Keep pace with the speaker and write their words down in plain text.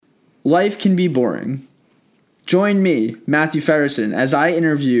life can be boring. Join me, Matthew Ferrison, as I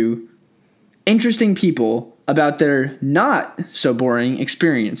interview interesting people about their not-so-boring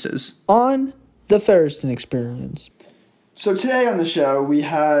experiences on the Ferrison Experience. So today on the show, we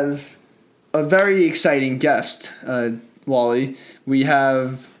have a very exciting guest, Wally. We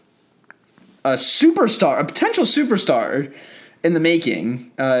have a potential superstar in the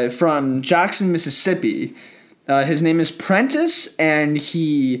making, from Jackson, Mississippi. His name is Prentiss, and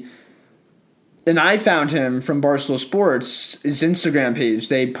I found him from Barstool Sports, his Instagram page.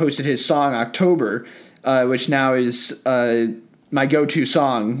 They posted his song October, which now is my go-to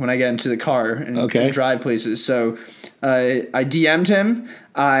song when I get into the car and drive places. So I DM'd him.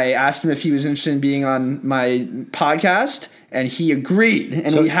 I asked him if he was interested in being on my podcast, and he agreed.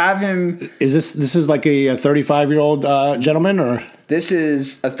 And so we have him. Is this is like a 35-year-old gentleman, or this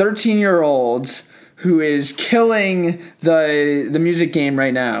is a 13-year-old who is killing the music game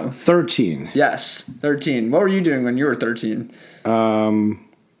right now. 13. Yes, 13. What were you doing when you were 13?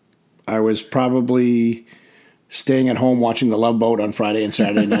 I was probably staying at home watching The Love Boat on Friday and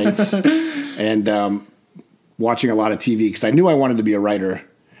Saturday nights and watching a lot of TV because I knew I wanted to be a writer.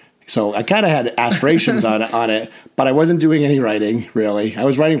 So I kind of had aspirations on it, but I wasn't doing any writing, really. I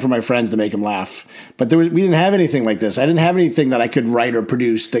was writing for my friends to make them laugh. But we didn't have anything like this. I didn't have anything that I could write or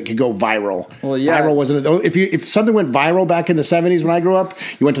produce that could go viral. Well, yeah. Viral wasn't if something went viral back in the 70s when I grew up,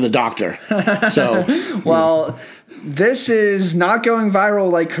 you went to the doctor. So, well, this is not going viral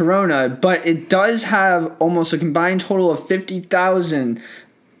like Corona, but it does have almost a combined total of 50,000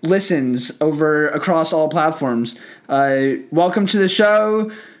 listens across all platforms. Welcome to the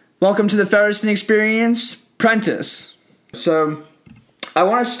show. Welcome to the Ferrison Experience, Prentiss. So I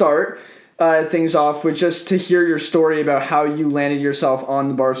want to start things off with just to hear your story about how you landed yourself on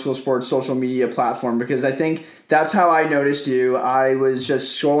the Barstool Sports social media platform, because I think that's how I noticed you. I was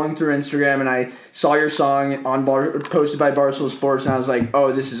just scrolling through Instagram and I saw your song posted by Barstool Sports, and I was like,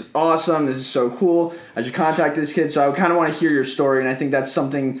 oh, this is awesome. This is so cool. I should contact this kid. So I kind of want to hear your story, and I think that's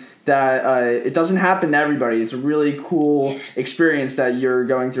something that it doesn't happen to everybody. It's a really cool experience that you're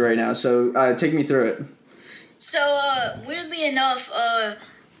going through right now. So take me through it. So weirdly enough,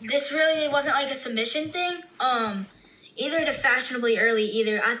 this really wasn't like a submission thing. Either to Fashionably Early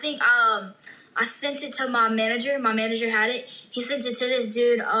either. I think I sent it to my manager. My manager had it. He sent it to this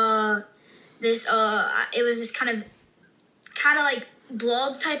dude. It was this kind of like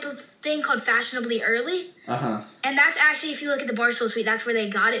blog type of thing called Fashionably Early. Uh-huh. And that's actually, if you look at the Barstool suite, that's where they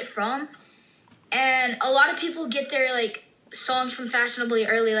got it from. And a lot of people get their like songs from Fashionably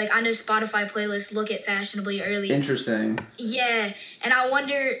Early. Like, I know Spotify playlists look at Fashionably Early. Interesting. Yeah, and I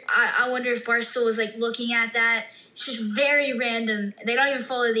wonder if Barstool was like looking at that. It's just very random. They don't even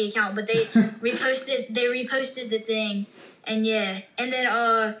follow the account, but they reposted the thing, and yeah, and then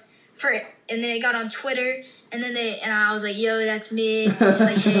it got on Twitter, and then I was like, yo, that's me. It's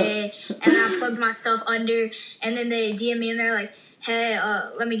like, hey, and I plugged my stuff under, and then they DM me and they're like, hey,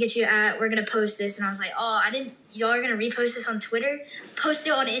 let me get you we're gonna post this, and I was like, oh, y'all are gonna repost this on Twitter? Post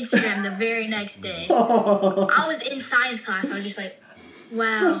it on Instagram the very next day. I was in science class. I was just like,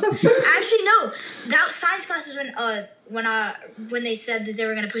 wow. Actually, no. That science class was when they said that they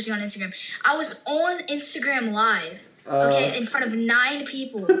were gonna post me on Instagram. I was on Instagram Live, in front of 9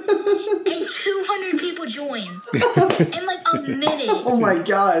 people, and 200 people joined in like a minute. Oh my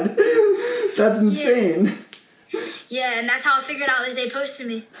god, that's insane. Yeah. Yeah, and that's how I figured out that they posted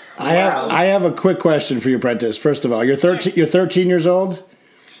me. I have a quick question for you, Prentiss. First of all, you're 13 years old?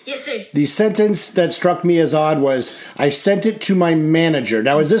 Yes, sir. The sentence that struck me as odd was, I sent it to my manager.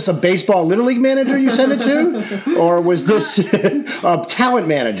 Now, is this a baseball Little League manager you sent it to? Or was this a talent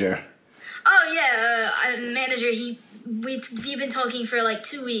manager? Oh, yeah, manager. We've been talking for like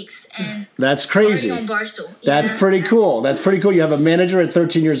 2 weeks, and that's crazy. On Barstool. That's pretty cool. That's pretty cool. You have a manager at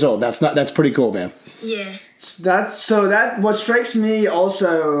 13 years old. That's pretty cool, man. Yeah. What strikes me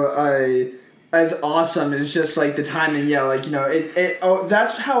also as awesome is just like the timing. Yeah, like, you know,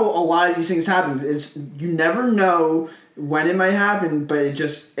 that's how a lot of these things happen. Is you never know when it might happen, but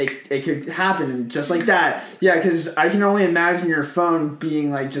it could happen just like that. Yeah, because I can only imagine your phone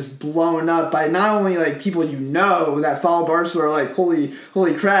being like just blown up by not only like people you know that follow Barstool are like,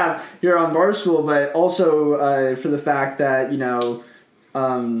 holy crap, you're on Barstool, but also for the fact that, you know,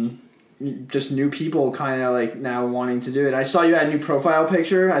 just new people kind of like now wanting to do it. I saw you had a new profile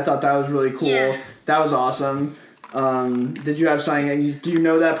picture. I thought that was really cool. Yeah. That was awesome. Did you have something? Do you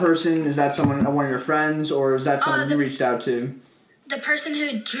know that person? Is that one of your friends, or is that someone you reached out to? The person who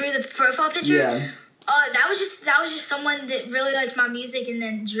drew the profile picture? Yeah. That was just someone that really liked my music and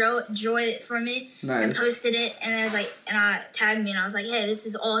then drew it for me and posted it, and it was like, and I tagged me and I was like, hey, this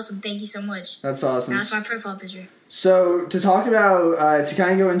is awesome, thank you so much. That's awesome. And that's my profile picture. So to talk about to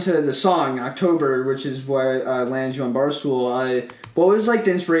kind of go into the song October, which is what landed you on Barstool. What was like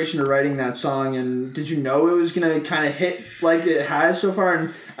the inspiration to writing that song, and did you know it was gonna kind of hit like it has so far?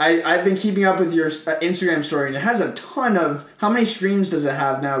 And I've been keeping up with your Instagram story, and it has a ton of. How many streams does it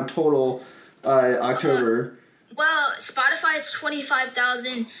have now total? October. Well, Spotify it's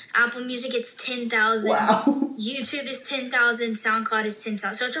 25,000. Apple Music it's 10,000. Wow. YouTube is 10,000. SoundCloud is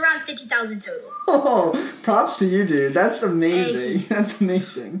 10,000. So it's around 50,000 total. Oh, props to you, dude. That's amazing. That's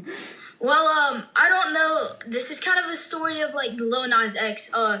amazing. Well, I don't know. This is kind of a story of like Lil Nas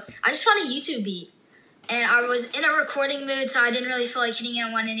X. I just found a YouTube beat. And I was in a recording mood, so I didn't really feel like hitting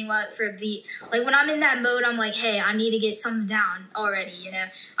anyone for a beat. Like, when I'm in that mode, I'm like, hey, I need to get something down already, you know?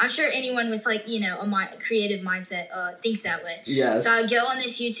 I'm sure anyone with, like, you know, a creative mindset thinks that way. Yes. So I go on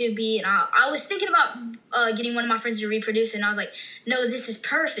this YouTube beat, and I was thinking about getting one of my friends to reproduce it, and I was like, no, this is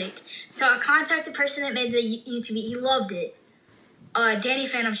perfect. So I contacted the person that made the YouTube beat. He loved it. Danny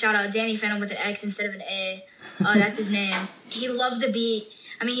Phantom, shout out. Danny Phantom with an X instead of an A. That's his name. He loved the beat.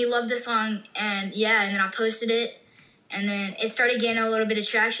 He loved the song, and then I posted it, and then it started gaining a little bit of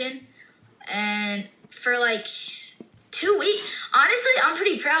traction, and for, like, 2 weeks, honestly, I'm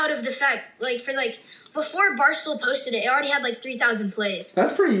pretty proud of the fact, like, for, like, before Barstool posted it already had, like, 3,000 plays.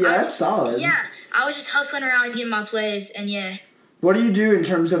 That's pretty, that's solid. Yeah, I was just hustling around getting my plays, and yeah. What do you do in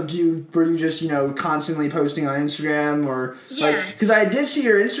terms of, were you just, constantly posting on Instagram, or, yeah. Because I did see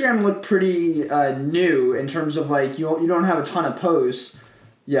your Instagram look pretty new in terms of, like, you don't have a ton of posts.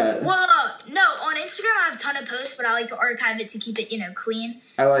 Yeah. Well, no, on Instagram I have a ton of posts, but I like to archive it to keep it, clean.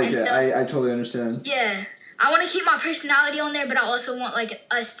 I like it. I totally understand. Yeah. I want to keep my personality on there, but I also want, like,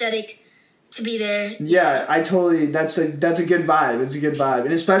 aesthetic to be there. Yeah, I totally, that's a good vibe. It's a good vibe.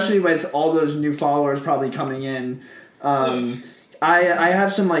 And especially with all those new followers probably coming in. I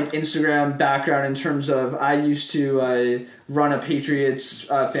have some, like, Instagram background in terms of I used to run a Patriots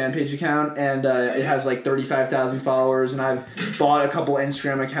fan page account, and it has, like, 35,000 followers, and I've bought a couple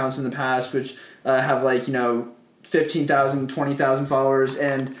Instagram accounts in the past which have, like, 15,000, 20,000 followers,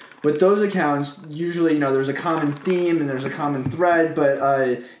 and with those accounts, usually, there's a common theme and there's a common thread,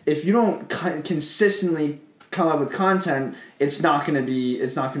 but if you don't consistently come up with content, it's not gonna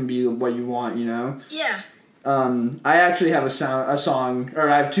be what you want, Yeah. I actually have a song, or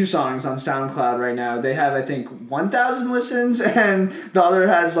I have 2 songs on SoundCloud right now. They have, I think, 1,000 listens, and the other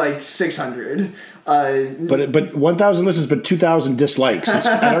has like 600. But 1,000 listens, but 2,000 dislikes.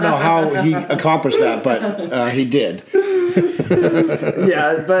 I don't know how he accomplished that, but he did.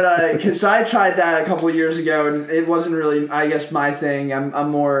 Yeah, but so I tried that a couple of years ago, and it wasn't really, I guess, my thing. I'm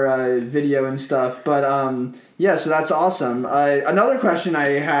more video and stuff, but yeah, so that's awesome. Another question I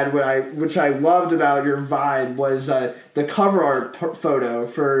had, which I loved about your vibe, was the cover art photo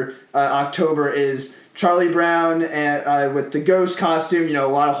for October is Charlie Brown and with the ghost costume, a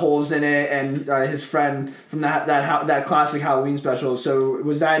lot of holes in it, and his friend from that classic Halloween special. So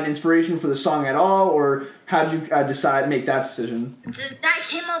was that an inspiration for the song at all, or how did you make that decision? That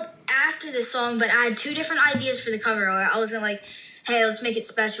came up after the song, but I had 2 different ideas for the cover art. I wasn't like, hey, let's make it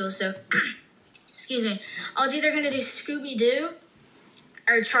special. So, excuse me. I was either going to do Scooby-Doo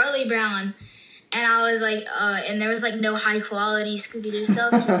or Charlie Brown. And I was like, and there was like no high quality Scooby-Doo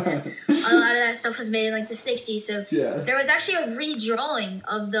stuff. A lot of that stuff was made in like the 60s. So there was actually a redrawing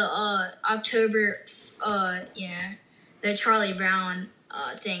of the October, the Charlie Brown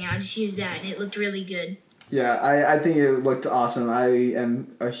thing. And I just used that, and it looked really good. Yeah, I think it looked awesome. I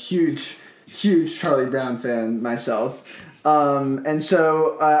am a huge Charlie Brown fan myself. And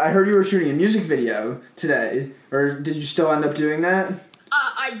so I heard you were shooting a music video today. Or did you still end up doing that?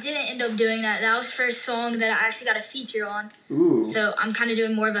 I didn't end up doing that. That was the first song that I actually got a feature on. Ooh. So I'm kind of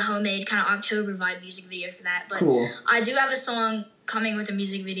doing more of a homemade kind of October vibe music video for that. But cool. I do have a song coming with a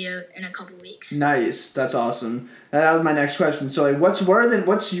music video in a couple weeks. Nice. That's awesome. That was my next question. So, like, what's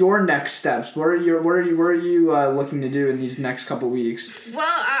your next steps? What are you looking to do in these next couple weeks? Well,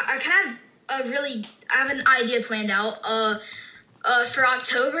 I kind of I have an idea planned out. For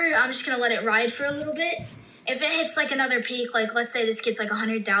October, I'm just gonna let it ride for a little bit. If it hits like another peak, like let's say this gets like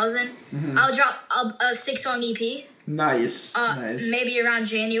 100,000, I'll drop a 6-song EP. Nice. Maybe around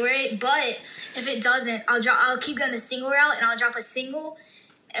January. But if it doesn't, I'll keep going the single route, and I'll drop a single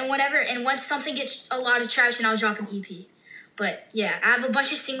and whatever. And once something gets a lot of traction, I'll drop an EP. But yeah, I have a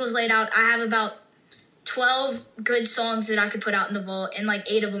bunch of singles laid out. I have about 12 good songs that I could put out in the vault, and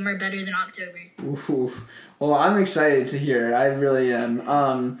like 8 of them are better than October. Ooh. Well, I'm excited to hear. I really am.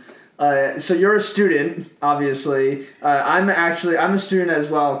 So you're a student, obviously. I'm a student as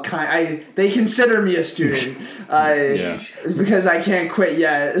well. They consider me a student because I can't quit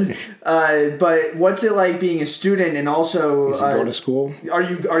yet. But what's it like being a student, and also go to school? Are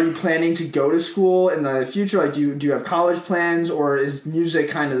you planning to go to school in the future? Like, do you have college plans, or is music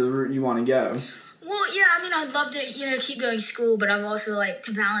kind of the route you want to go? Well, yeah, I mean, I'd love to, keep going to school, but I've also,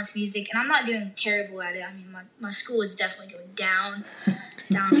 to balance music, and I'm not doing terrible at it. I mean, my school is definitely going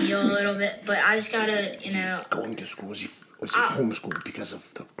downhill a little bit, but I just gotta, Going to school, was he homeschooled because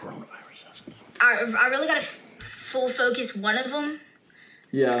of the coronavirus? I really gotta full focus one of them.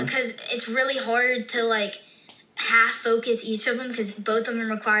 Yeah. Because it's really hard to, half focus each of them, because both of them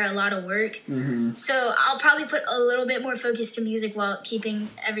require a lot of work. Mm-hmm. So I'll probably put a little bit more focus to music while keeping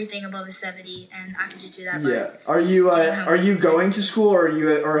everything above a 70, and I can just do that. Yeah. Are you going to school,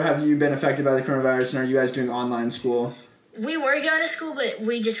 or have you been affected by the coronavirus, and are you guys doing online school? We were going to school, but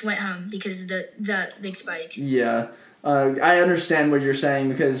we just went home because of the big spike. Yeah. I understand what you're saying,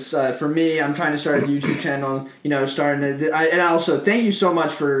 because for me, I'm trying to start a YouTube channel, and also thank you so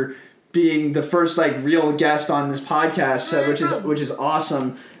much for being the first real guest on this podcast, which is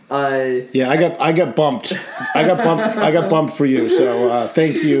awesome. I got bumped. I got bumped for you. So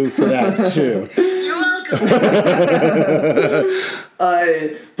thank you for that too. You're welcome.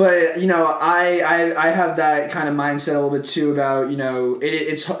 But I have that kind of mindset a little bit too about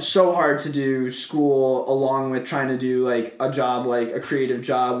it's so hard to do school along with trying to do a job, a creative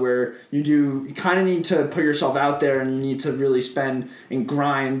job, where you kind of need to put yourself out there, and you need to really spend and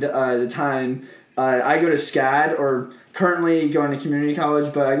grind the time. I go to SCAD, or currently going to community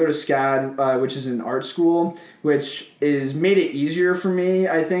college, but I go to SCAD, which is an art school, which is made it easier for me,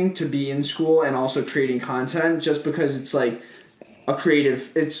 I think, to be in school and also creating content, just because it's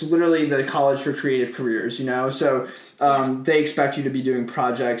it's literally the college for creative careers, so they expect you to be doing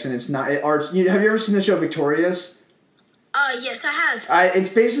projects, and it's not art. Have you ever seen the show Victorious? Yes, I have.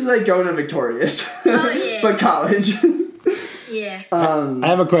 It's basically going to Victorious, but college. Yeah. I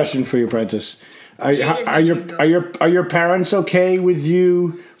have a question for you, Prentiss. Are your parents okay with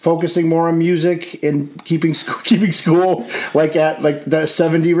you focusing more on music and keeping school at the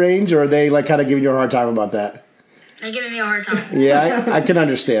 70 range, or are they kind of giving you a hard time about that? They're giving me a hard time. Yeah, I can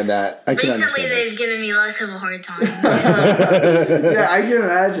understand that. Recently, they've given me less of a hard time. Yeah, I can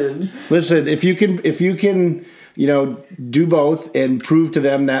imagine. Listen, if you can, do both and prove to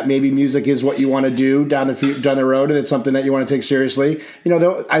them that maybe music is what you want to do down the road, and it's something that you want to take seriously,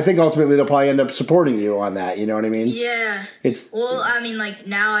 I think ultimately they'll probably end up supporting you on that. You know what I mean? Yeah.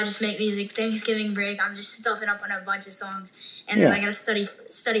 Now I just make music. Thanksgiving break, I'm just stuffing up on a bunch of songs, and then I gotta study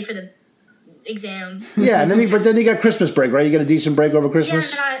for the exam. Yeah, and then you got Christmas break, right? You get a decent break over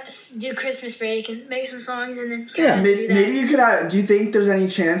Christmas. Yeah, and then I do Christmas break and make some songs, and then maybe you could. Do you think there's any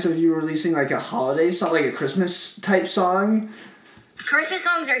chance of you releasing a holiday song, a Christmas type song? Christmas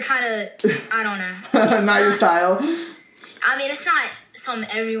songs are kind of, I don't know. Not your style. I mean, it's not something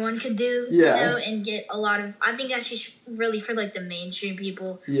everyone could do, and get a lot of. I think that's just really for the mainstream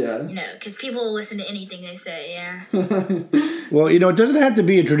people. Yeah. Because people will listen to anything they say. Yeah. Well, it doesn't have to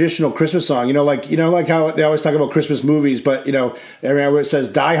be a traditional Christmas song. Like how they always talk about Christmas movies, but everyone says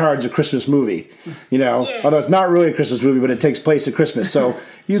Die Hard's a Christmas movie. Although it's not really a Christmas movie, but it takes place at Christmas. So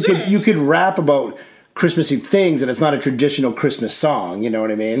you could rap about Christmassy things, and it's not a traditional Christmas song. You know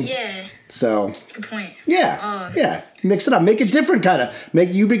what I mean? Yeah. So that's a good point. Yeah, yeah. Mix it up. Make a different kind of.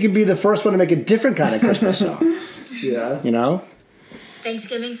 You could be the first one to make a different kind of Christmas song. Yeah.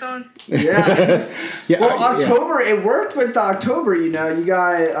 Thanksgiving song. Yeah. Yeah. Well, October. It worked with October. You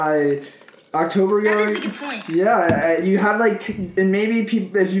got October going. That is a good point. Yeah, you have and maybe if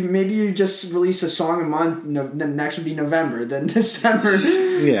you just release a song a month, the next would be November, then December.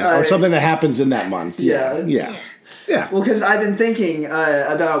 Yeah, or something that happens in that month. Yeah. Well, because I've been thinking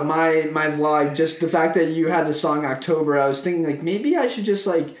about my vlog, just the fact that you had the song October. I was thinking maybe I should just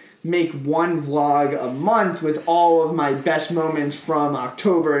make one vlog a month with all of my best moments from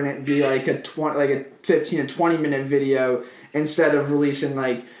October, and it'd be a 15 to 20 minute video instead of releasing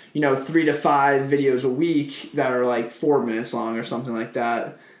 3 to 5 videos a week that are 4 minutes long or something like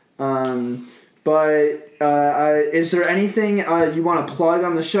that. But is there anything you want to plug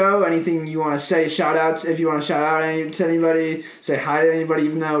on the show? Anything you want to say? Shout out if you want to shout out to anybody. Say hi to anybody,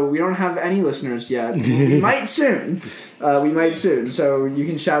 even though we don't have any listeners yet. We might soon. So you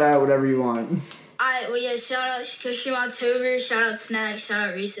can shout out whatever you want. Shout out Stream October, shout out Snacks, shout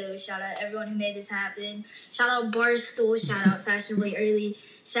out Riso, shout out everyone who made this happen, shout out Barstool, shout out Fashionably Early,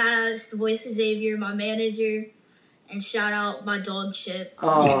 shout out to the Voice of Xavier, my manager, And shout out my dog Chip.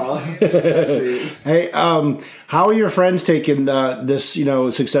 Oh, that's sweet. Hey, how are your friends taking this,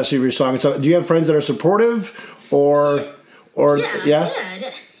 success of your song? So, do you have friends that are supportive, or Yeah.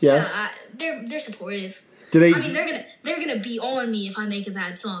 They're supportive. Do they? I mean, they're gonna be on me if I make a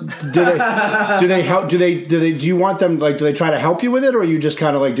bad song. Do they help? Do you want them, like, do they try to help you with it, or you just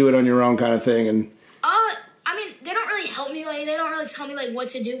kind of like do it on your own kind of thing? And I mean, they don't really help me. Like, they don't really tell me like what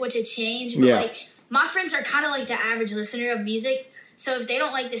to do, what to change. But like, my friends are kind of like the average listener of music. So if they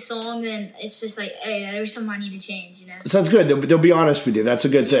don't like the song, then it's just like, hey, there's something I need to change, So that's good. They'll be honest with you. That's a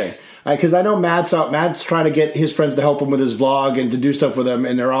good thing. Because I know Matt's trying to get his friends to help him with his vlog and to do stuff with him,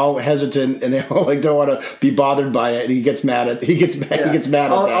 and they're all hesitant and they all like don't want to be bothered by it. And he gets mad at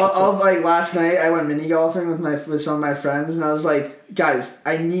that. I'll like last night I went mini golfing with some of my friends, and I was like, guys,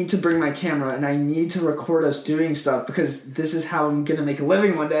 I need to bring my camera and I need to record us doing stuff because this is how I'm gonna make a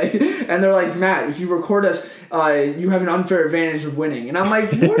living one day. And they're like, Matt, if you record us, you have an unfair advantage of winning. And I'm like,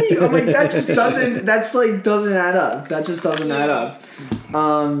 what are you? I'm like, that just doesn't. That's like doesn't add up. That just doesn't add up.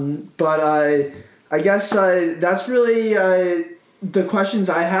 But I guess that's really the questions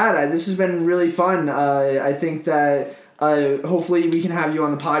I had. This has been really fun. I think that hopefully we can have you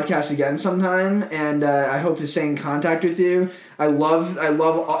on the podcast again sometime, and I hope to stay in contact with you. I love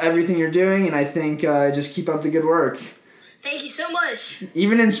everything you're doing, and I think just keep up the good work. Thank you so much.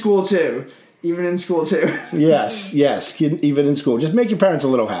 Even in school too. Yes, even in school. Just make your parents a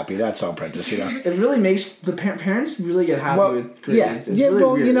little happy. That's all, Prentiss, It really makes the parents really get happy with grades. Yeah,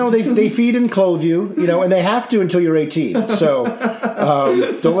 really weird. They feed and clothe you, and they have to until you're 18. So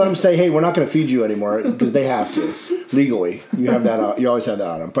don't let them say, hey, we're not going to feed you anymore, because they have to. Legally. You have that. You always have that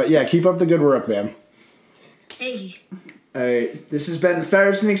on them. But yeah, keep up the good work, man. Thank you. All right, this has been the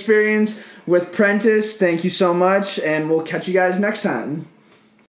Ferguson Experience with Prentiss. Thank you so much, and we'll catch you guys next time.